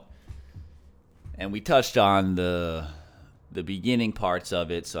about, and we touched on the beginning parts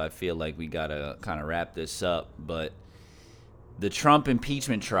of it, so I feel like we gotta kind of wrap this up. But the Trump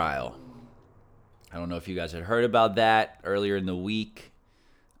impeachment trial. I don't know if you guys had heard about that earlier in the week,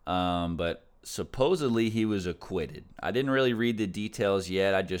 but supposedly he was acquitted. I didn't really read the details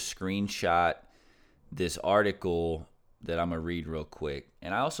yet. I just screenshot this article that I'm going to read real quick.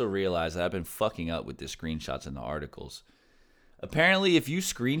 And I also realized that I've been fucking up with the screenshots in the articles. Apparently, if you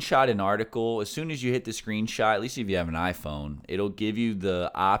screenshot an article, as soon as you hit the screenshot, at least if you have an iPhone, it'll give you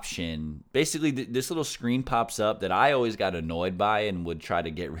the option. Basically, this little screen pops up that I always got annoyed by and would try to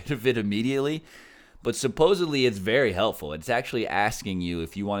get rid of it immediately. But supposedly, it's very helpful. It's actually asking you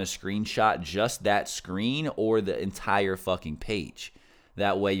if you want to screenshot just that screen or the entire fucking page.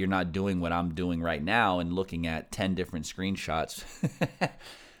 That way, you're not doing what I'm doing right now and looking at 10 different screenshots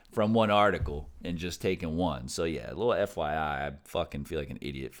from one article and just taking one. So yeah, a little FYI, I fucking feel like an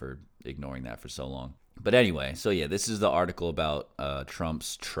idiot for ignoring that for so long. But anyway, so yeah, this is the article about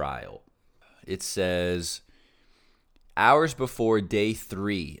Trump's trial. It says, hours before day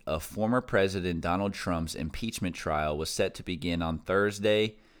 3 of former President Donald Trump's impeachment trial was set to begin on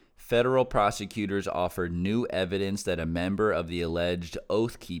Thursday, federal prosecutors offered new evidence that a member of the alleged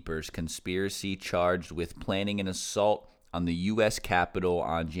Oath Keepers conspiracy charged with planning an assault on the U.S. Capitol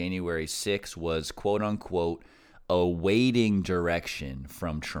on January 6 was, quote-unquote, awaiting direction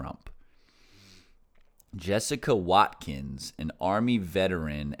from Trump. Jessica Watkins, an Army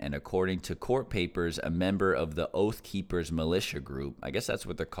veteran and, according to court papers, a member of the Oath Keepers militia group. I guess that's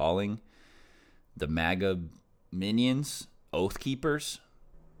what they're calling the MAGA minions, Oath Keepers.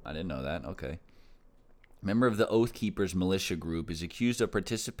 I didn't know that. Okay. Member of the Oath Keepers militia group is accused of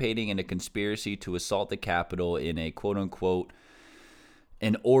participating in a conspiracy to assault the Capitol in a, quote-unquote,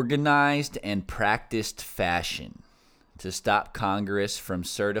 an organized and practiced fashion to stop Congress from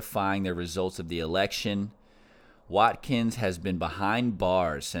certifying the results of the election. Watkins has been behind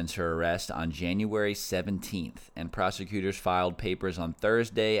bars since her arrest on January 17th, and prosecutors filed papers on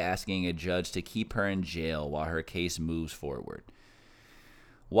Thursday asking a judge to keep her in jail while her case moves forward.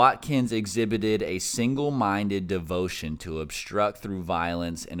 Watkins exhibited a single-minded devotion to obstruct through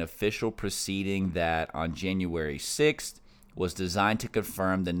violence an official proceeding that, on January 6th, was designed to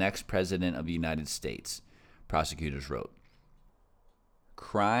confirm the next president of the United States, prosecutors wrote.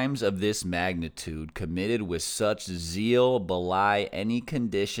 Crimes of this magnitude committed with such zeal belie any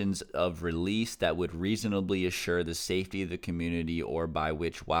conditions of release that would reasonably assure the safety of the community or by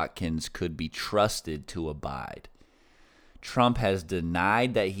which Watkins could be trusted to abide. Trump has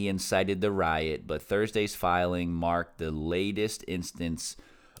denied that he incited the riot, but Thursday's filing marked the latest instance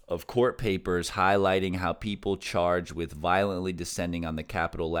of court papers highlighting how people charged with violently descending on the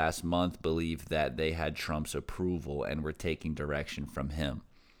Capitol last month believed that they had Trump's approval and were taking direction from him.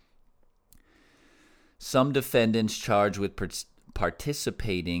 Some defendants charged with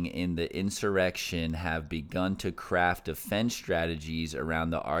participating in the insurrection have begun to craft defense strategies around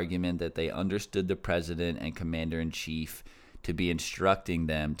the argument that they understood the president and commander-in-chief to be instructing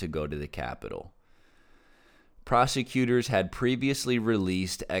them to go to the Capitol. Prosecutors had previously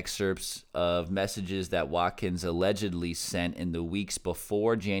released excerpts of messages that Watkins allegedly sent in the weeks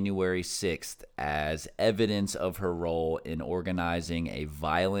before January 6th as evidence of her role in organizing a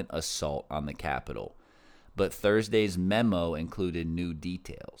violent assault on the Capitol. But Thursday's memo included new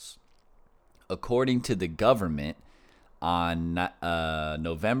details. According to the government, on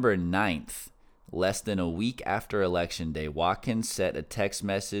November 9th, less than a week after Election Day, Watkins sent a text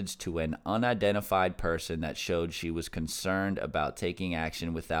message to an unidentified person that showed she was concerned about taking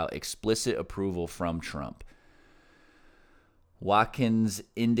action without explicit approval from Trump. Watkins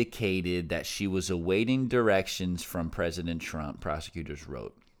indicated that she was awaiting directions from President Trump, prosecutors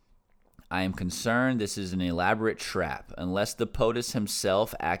wrote. I am concerned this is an elaborate trap. Unless the POTUS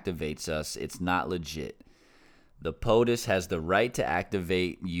himself activates us, it's not legit. The POTUS has the right to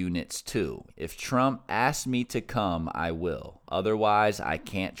activate units too. If Trump asks me to come, I will. Otherwise, I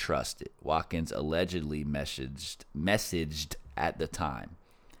can't trust it, Watkins allegedly messaged at the time.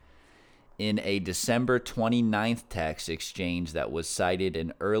 In a December 29th text exchange that was cited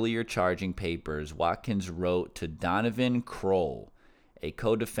in earlier charging papers, Watkins wrote to Donovan Kroll, a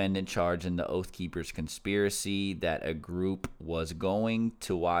co-defendant charged in the Oath Keepers conspiracy, that a group was going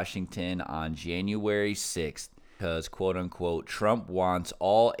to Washington on January 6th because, quote-unquote, Trump wants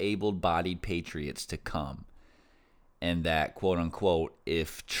all able-bodied patriots to come. and that, quote unquote,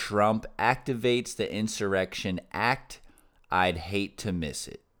 if Trump activates the Insurrection Act, I'd hate to miss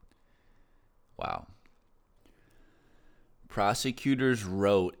it. Wow. Prosecutors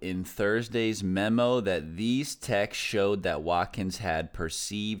wrote in Thursday's memo that these texts showed that Watkins had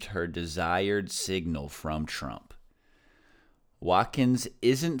perceived her desired signal from Trump. Watkins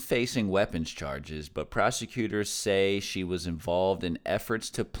isn't facing weapons charges, but prosecutors say she was involved in efforts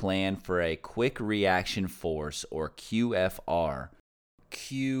to plan for a Quick Reaction Force, or QFR.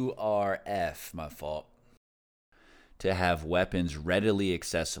 QRF, my fault. To have weapons readily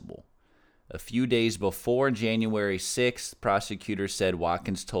accessible. A few days before January 6th, prosecutors said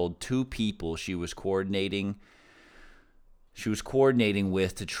Watkins told two people she was coordinating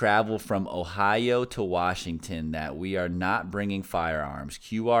with to travel from Ohio to Washington that we are not bringing firearms.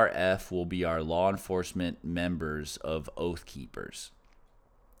 QRF will be our law enforcement members of Oath Keepers.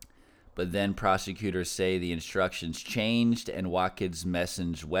 But then prosecutors say the instructions changed and Watkins'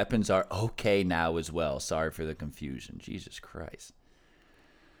 message weapons are okay now as well. Sorry for the confusion. Jesus Christ.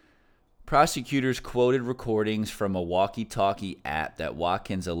 Prosecutors quoted recordings from a walkie-talkie app that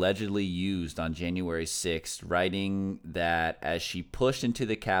Watkins allegedly used on January 6th, writing that as she pushed into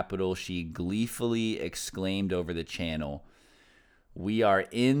the Capitol, she gleefully exclaimed over the channel, "We are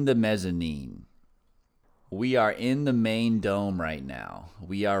in the mezzanine. We are in the main dome right now.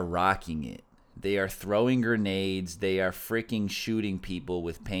 We are rocking it. They are throwing grenades. They are freaking shooting people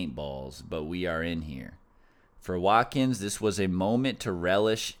with paintballs, but we are in here." For Watkins, this was a moment to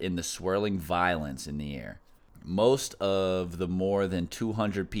relish in the swirling violence in the air. Most of the more than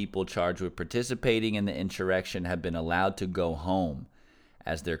 200 people charged with participating in the insurrection have been allowed to go home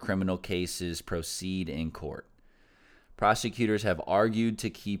as their criminal cases proceed in court. Prosecutors have argued to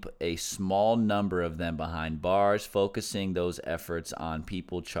keep a small number of them behind bars, focusing those efforts on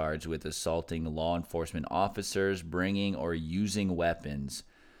people charged with assaulting law enforcement officers, bringing or using weapons,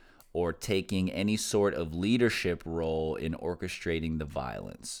 or taking any sort of leadership role in orchestrating the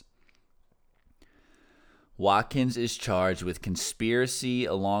violence. Watkins is charged with conspiracy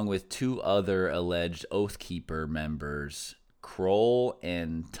along with two other alleged Oath Keeper members, Kroll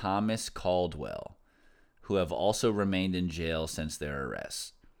and Thomas Caldwell, who have also remained in jail since their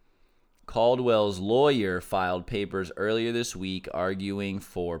arrest. Caldwell's lawyer filed papers earlier this week arguing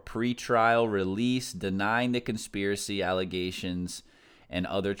for pretrial release, denying the conspiracy allegations and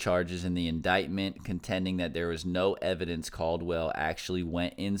other charges in the indictment, contending that there was no evidence Caldwell actually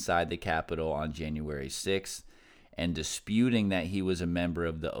went inside the Capitol on January 6th, and disputing that he was a member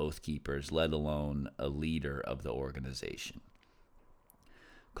of the Oath Keepers, let alone a leader of the organization.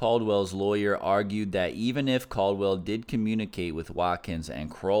 Caldwell's lawyer argued that even if Caldwell did communicate with Watkins and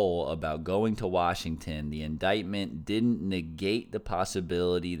Kroll about going to Washington, the indictment didn't negate the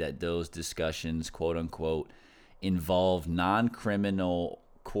possibility that those discussions, quote unquote, involve non-criminal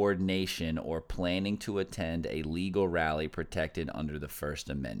coordination or planning to attend a legal rally protected under the First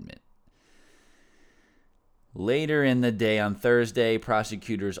Amendment. Later in the day on Thursday,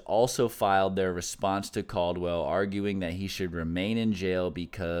 prosecutors also filed their response to Caldwell, arguing that he should remain in jail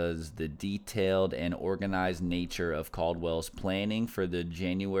because the detailed and organized nature of Caldwell's planning for the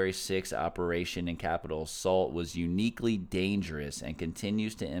January 6th operation and Capitol assault was uniquely dangerous and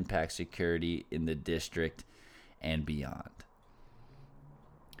continues to impact security in the district and beyond.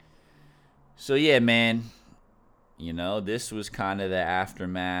 So yeah, man, this was kind of the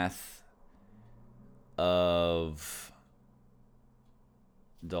aftermath of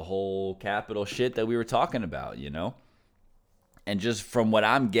the whole Capitol shit that we were talking about, And just from what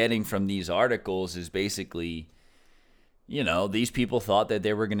I'm getting from these articles is basically, these people thought that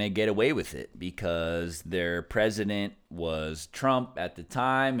they were going to get away with it because their president was Trump at the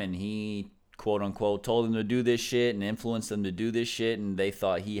time, and he, quote unquote, told them to do this shit and influenced them to do this shit, and they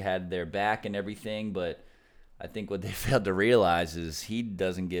thought he had their back and everything. But I think what they failed to realize is he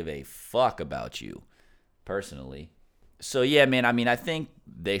doesn't give a fuck about you personally. So yeah, man, I think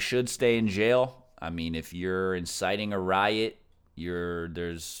they should stay in jail. If you're inciting a riot,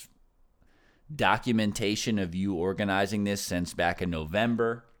 there's documentation of you organizing this since back in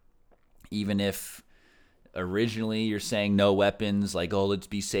November. Even if originally you're saying no weapons, like, oh, let's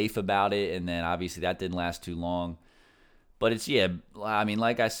be safe about it, and then obviously that didn't last too long. But it's,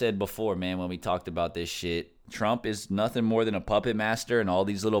 like I said before, man, when we talked about this shit, Trump is nothing more than a puppet master, and all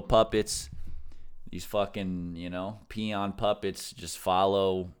these little puppets, these fucking, peon puppets, just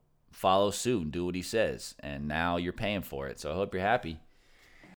follow suit and do what he says, and now you're paying for it. So I hope you're happy.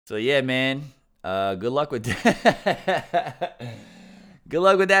 So yeah, man, good luck with that. Good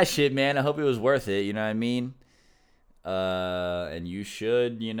luck with that shit, man. I hope it was worth it, you know what I mean? And you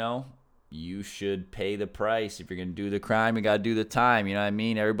should, you should pay the price. If you're going to do the crime, you got to do the time. You know what I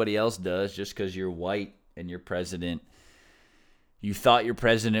mean? Everybody else does. Just because you're white and your president, you thought your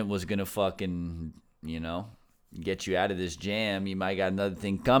president was going to fucking, get you out of this jam. You might got another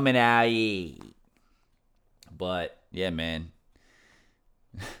thing coming at you. But, yeah, man.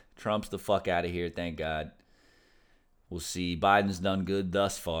 Trump's the fuck out of here, thank God. We'll see. Biden's done good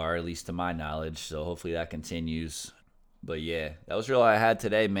thus far, at least to my knowledge. So hopefully that continues. But yeah, that was really all I had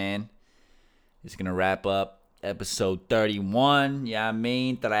today, man. It's going to wrap up episode 31. Yeah, I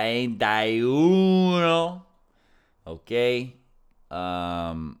mean, 31. Okay.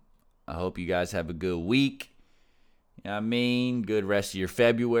 I hope you guys have a good week. You know what I mean? Good rest of your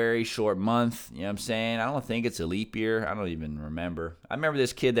February, short month. You know what I'm saying? I don't think it's a leap year. I don't even remember. I remember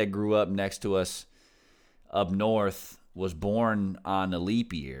this kid that grew up next to us up north was born on a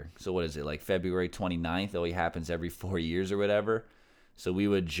leap year. So what is it, like February 29th? Oh, it happens every 4 years or whatever. So we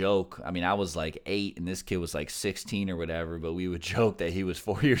would joke. I mean, I was like 8 and this kid was like 16 or whatever, but we would joke that he was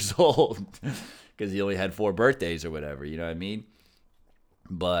 4 years old because he only had 4 birthdays or whatever. You know what I mean?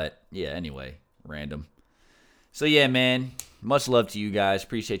 But yeah, anyway, random. So yeah, man, much love to you guys.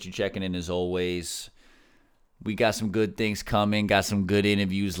 Appreciate you checking in as always. We got some good things coming. Got some good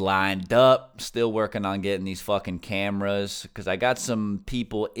interviews lined up. Still working on getting these fucking cameras because I got some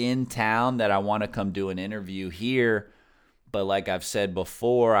people in town that I want to come do an interview here. But like I've said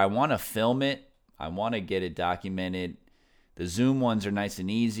before, I want to film it. I want to get it documented. The Zoom ones are nice and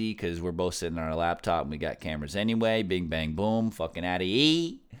easy because we're both sitting on our laptop and we got cameras anyway. Bing, bang, boom. Fucking out of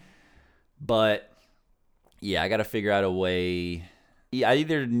here. But yeah, I got to figure out a way. I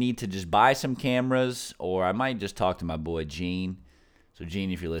either need to just buy some cameras or I might just talk to my boy Gene. So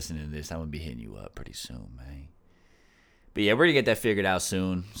Gene, if you're listening to this, I'm going to be hitting you up pretty soon, man. But yeah, we're going to get that figured out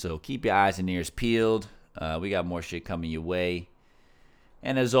soon. So keep your eyes and ears peeled. We got more shit coming your way.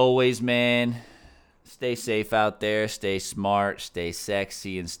 And as always, man, stay safe out there. Stay smart, stay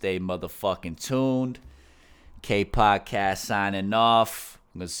sexy, and stay motherfucking tuned. K-Podcast signing off.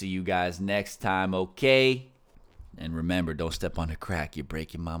 I'm going to see you guys next time, okay? And remember, don't step on the crack. You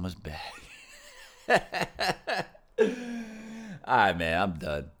break your mama's back. All right, man. I'm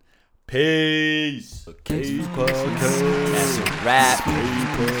done. Peace. Okay. That's a wrap.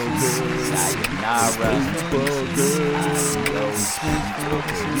 Sayonara. Adios.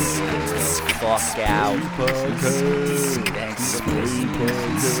 Fuck out. Thanks for listening.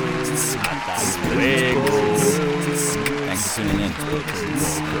 Hasta luego. Thanks for tuning in.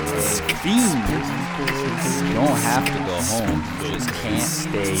 You don't have to go home. You just can't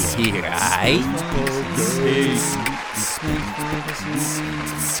stay here, alright? Peace.